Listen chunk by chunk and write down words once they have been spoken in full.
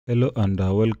Hello and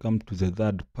welcome to the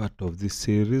third part of this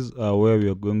series where we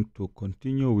are going to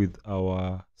continue with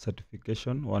our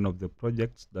certification, one of the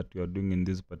projects that we are doing in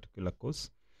this particular course,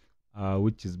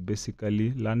 which is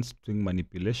basically learn string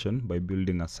manipulation by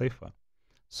building a cipher.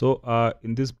 So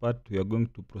in this part, we are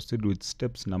going to proceed with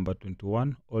steps number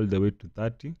 21 all the way to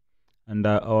 30. And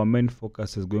our main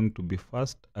focus is going to be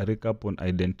first a recap on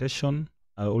indentation,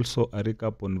 also a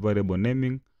recap on variable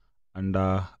naming, and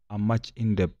a much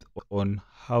in-depth on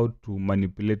how to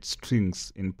manipulate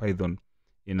strings in Python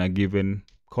in a given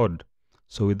code.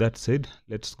 So with that said,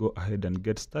 let's go ahead and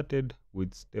get started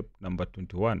with step number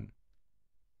 21.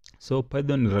 So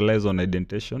Python relies on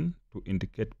indentation to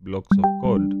indicate blocks of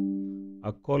code.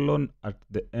 A colon at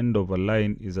the end of a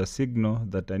line is a signal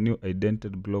that a new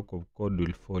indented block of code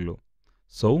will follow.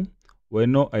 So,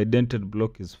 when no indented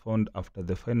block is found after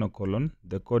the final colon,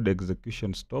 the code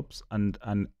execution stops and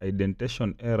an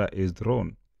indentation error is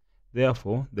thrown.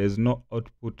 Therefore, there is no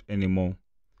output anymore.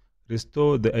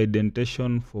 Restore the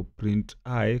indentation for print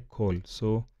I call.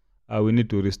 So, we need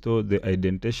to restore the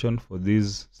indentation for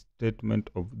this statement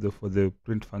for the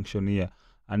print function here.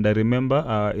 And I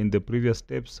remember in the previous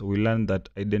steps, we learned that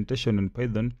indentation in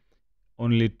Python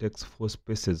only takes 4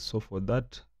 spaces. So for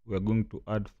that, we are going to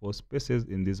add 4 spaces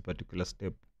in this particular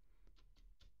step.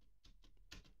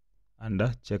 And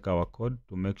check our code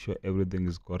to make sure everything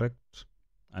is correct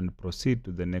and proceed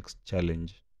to the next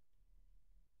challenge.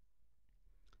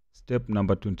 Step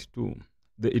number 22.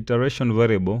 The iteration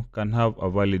variable can have a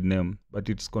valid name, but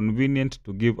it's convenient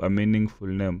to give a meaningful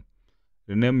name.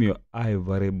 Rename your I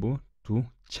variable to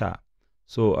char.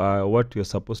 So what we are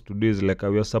supposed to do is we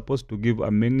are supposed to give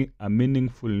a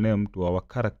meaningful name to our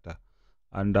character.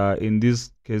 And in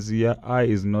this case here, I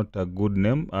is not a good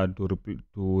name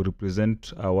to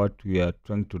represent what we are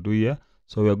trying to do here.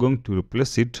 So we are going to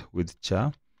replace it with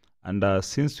char. And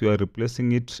since we are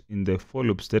replacing it in the for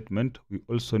loop statement, we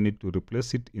also need to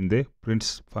replace it in the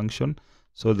print function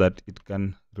so that it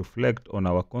can reflect on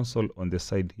our console on the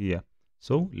side here.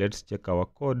 So let's check our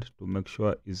code to make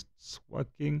sure it's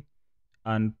working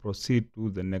and proceed to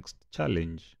the next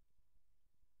challenge.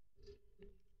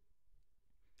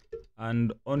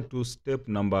 And on to step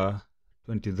number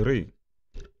 23.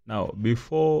 Now,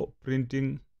 before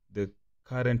printing the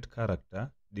current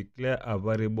character, declare a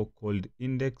variable called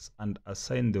index and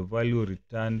assign the value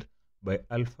returned by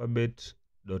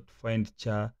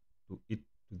alphabet.findChar to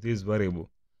this variable.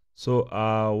 So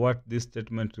what this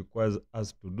statement requires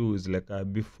us to do is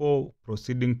before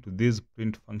proceeding to this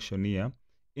print function here,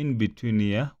 in between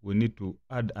here, we need to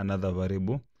add another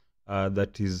variable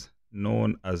that is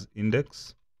known as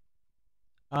index.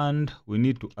 And we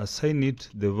need to assign it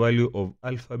the value of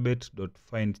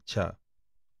alphabet.findChar.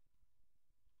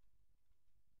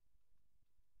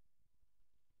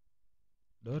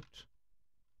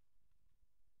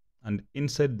 And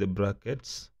inside the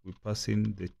brackets, we pass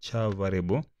in the char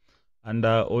variable. And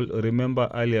remember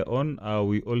earlier on,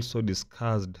 we also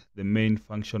discussed the main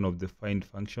function of the find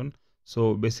function.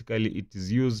 So basically, it is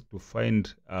used to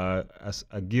find as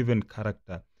a given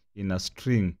character in a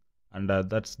string. And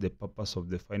that's the purpose of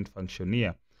the find function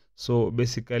here. So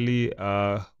basically,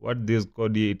 what this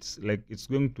code here, it's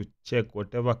going to check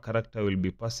whatever character will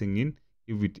be passing in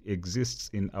if it exists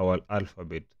in our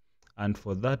alphabet. And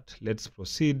for that, let's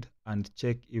proceed and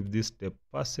check if this step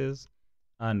passes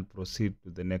and proceed to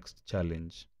the next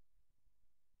challenge.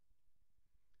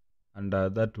 And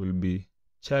that will be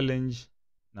challenge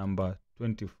number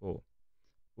 24,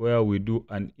 where we do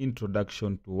an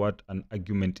introduction to what an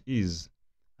argument is.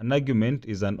 An argument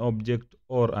is an object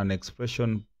or an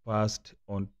expression passed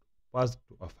to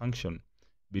a function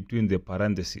between the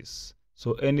parentheses.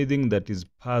 So anything that is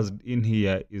passed in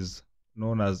here is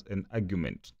known as an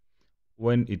argument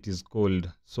when it is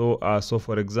called. So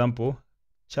for example,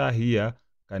 char here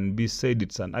can be said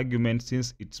it's an argument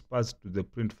since it's passed to the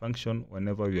print function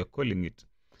whenever we are calling it.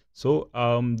 So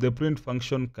the print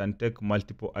function can take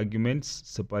multiple arguments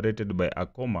separated by a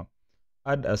comma.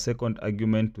 Add a second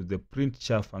argument to the print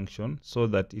char function so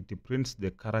that it prints the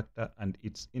character and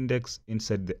its index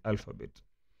inside the alphabet.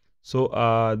 So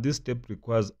this step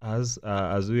requires us,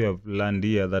 as we have learned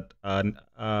here, that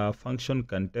a function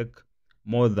can take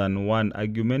more than one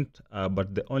argument,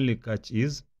 but the only catch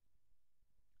is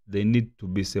they need to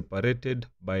be separated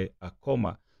by a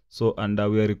comma. So, and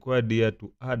we are required here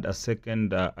to add a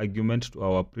second argument to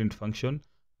our print function,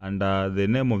 and the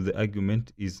name of the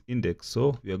argument is index.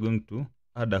 So we are going to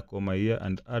add a comma here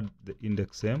and add the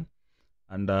index name.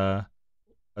 And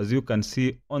as you can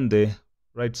see on the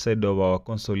right side of our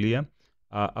console here,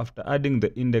 after adding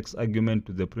the index argument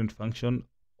to the print function,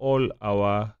 all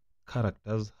our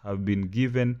characters have been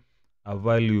given a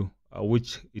value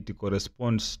which it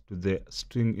corresponds to the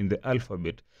string in the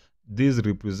alphabet. This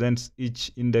represents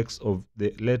each index of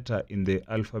the letter in the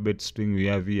alphabet string we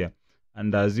have here.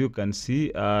 And as you can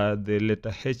see, the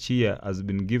letter H here has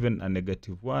been given a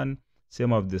 -1,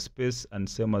 same as the space and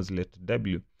same as letter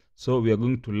W. So we are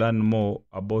going to learn more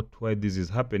about why this is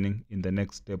happening in the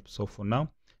next step. So for now,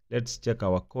 let's check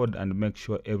our code and make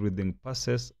sure everything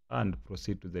passes and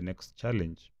proceed to the next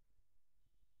challenge.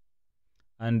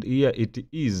 And here it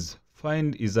is.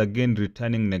 Find is again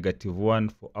returning -1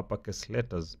 for uppercase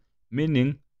letters,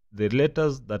 meaning the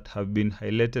letters that have been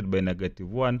highlighted by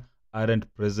 -1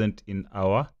 aren't present in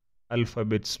our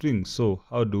alphabet string. So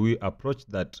how do we approach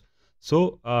that?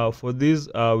 So for this,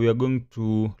 we are going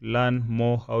to learn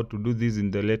more how to do this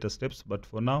in the later steps. But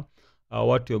for now,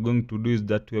 what you're going to do is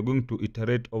that we are going to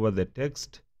iterate over the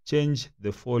text, change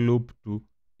the for loop to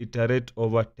iterate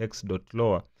over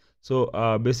text.lower. So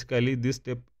basically this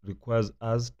step requires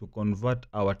us to convert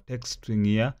our text string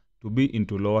here to be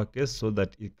into lowercase so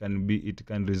that it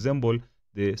can resemble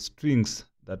the strings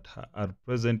that are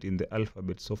present in the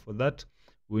alphabet. So for that,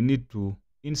 we need to,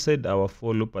 inside our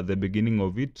for loop at the beginning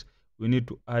of it, we need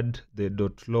to add the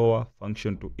 .lower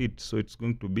function to it. So it's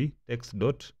going to be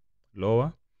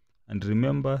text.lower, and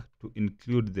remember to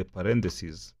include the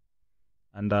parentheses.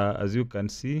 And as you can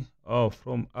see,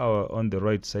 from our on the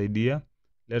right side here,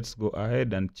 let's go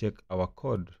ahead and check our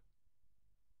code,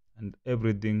 and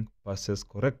everything passes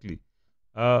correctly.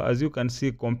 As you can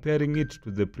see, comparing it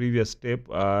to the previous step,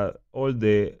 all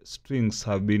the strings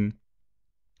have been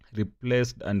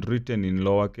replaced and written in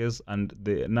lowercase, and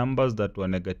the numbers that were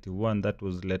 -1, that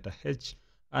was letter H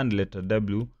and letter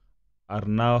W,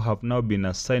 have now been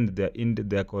assigned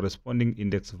their corresponding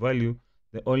index value.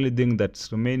 The only thing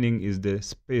that's remaining is the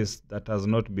space that has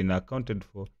not been accounted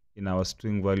for in our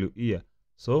string value here.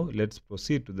 So let's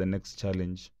proceed to the next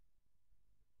challenge.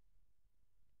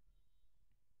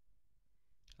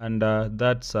 And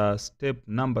that's step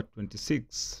number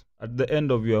 26. At the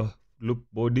end of your loop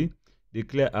body,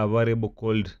 declare a variable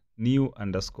called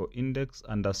new_index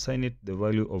and assign it the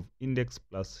value of index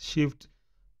plus shift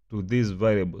to this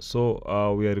variable. So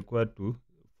we are required to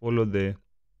follow the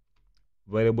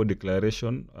variable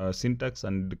declaration syntax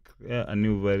and declare a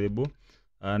new variable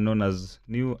known as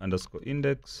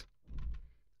new_index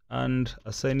and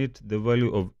assign it the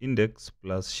value of index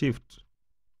plus shift.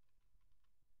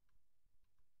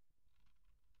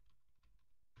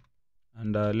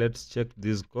 And let's check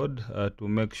this code to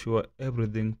make sure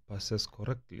everything passes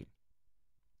correctly.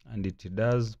 And it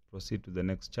does. Proceed to the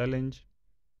next challenge.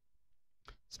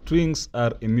 Strings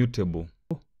are immutable,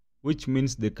 which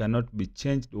means they cannot be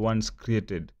changed once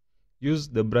created. Use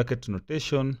the bracket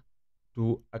notation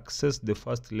to access the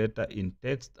first letter in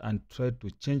text and try to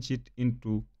change it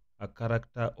into a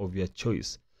character of your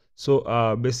choice.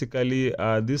 So basically,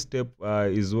 this step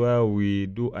is where we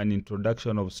do an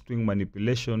introduction of string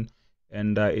manipulation.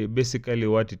 And basically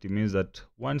what it means that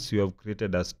once you have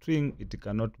created a string, it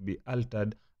cannot be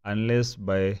altered unless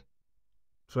by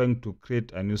trying to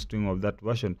create a new string of that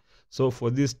version. So for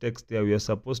this text here, we are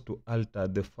supposed to alter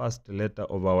the first letter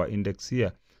of our index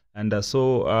here. And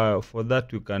for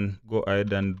that, you can go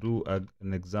ahead and do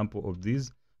an example of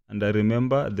this. And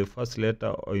remember, the first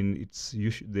letter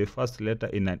the first letter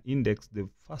in an index, the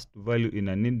first value in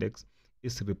an index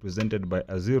is represented by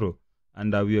a 0.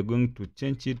 And we are going to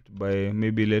change it by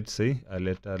maybe, let's say, a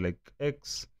letter like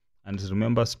X. And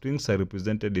remember, strings are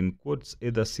represented in quotes,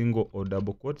 either single or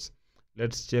double quotes.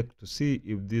 Let's check to see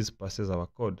if this passes our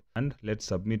code. And let's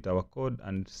submit our code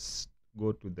and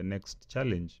go to the next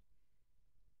challenge.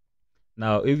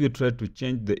 Now, if you try to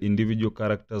change the individual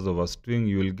characters of a string,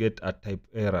 you will get a type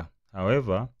error.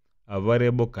 However, a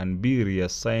variable can be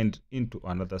reassigned into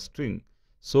another string.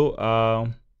 So,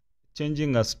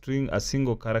 changing a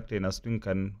single character in a string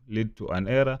can lead to an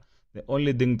error. The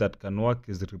only thing that can work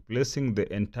is replacing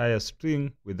the entire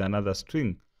string with another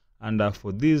string. And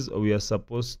for this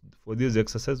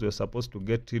exercise, we are supposed to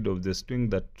get rid of the string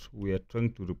that we are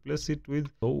trying to replace it with.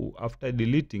 So after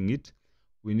deleting it,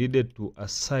 we needed to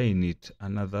assign it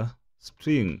another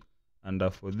string. And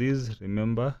for this,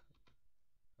 remember,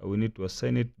 we need to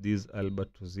assign it this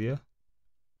albatross here.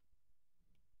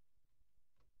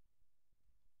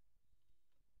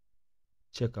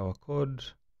 Check our code.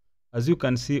 As you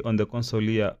can see on the console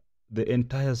here, the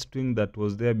entire string that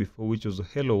was there before, which was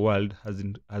hello world,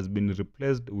 has been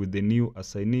replaced with the new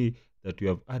assignee that we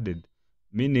have added.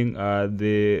 Meaning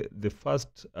the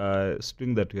first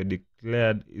string that we had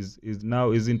declared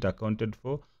isn't accounted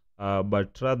for,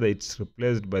 but rather it's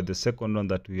replaced by the second one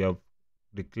that we have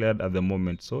declared at the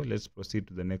moment. So let's proceed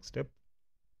to the next step.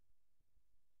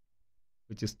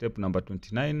 which is step number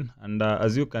 29. And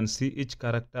as you can see, each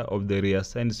character of the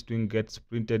reassigned string gets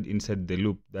printed inside the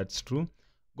loop. That's true.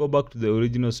 Go back to the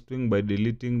original string by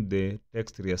deleting the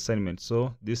text reassignment.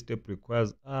 So this step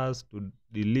requires us to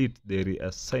delete the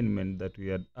reassignment that we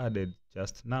had added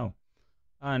just now,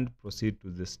 and proceed to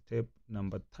the step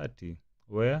number 30,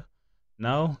 where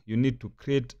now you need to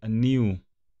create a new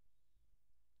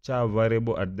char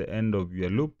variable at the end of your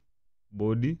loop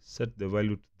body. Set the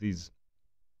value to this.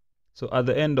 So at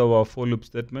the end of our for loop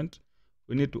statement,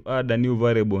 we need to add a new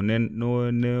variable named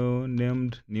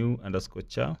new underscore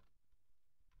char,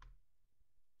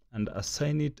 and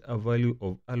assign it a value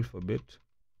of alphabet,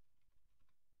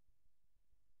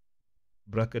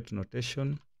 bracket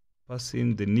notation, pass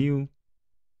in the new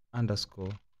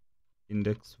underscore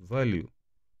index value.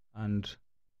 And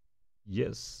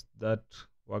yes, that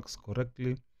works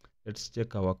correctly. Let's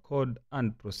check our code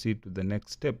and proceed to the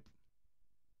next step.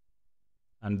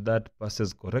 And that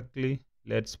passes correctly.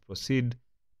 Let's proceed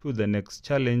to the next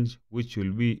challenge, which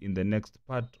will be in the next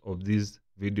part of this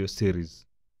video series.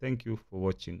 Thank you for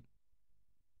watching.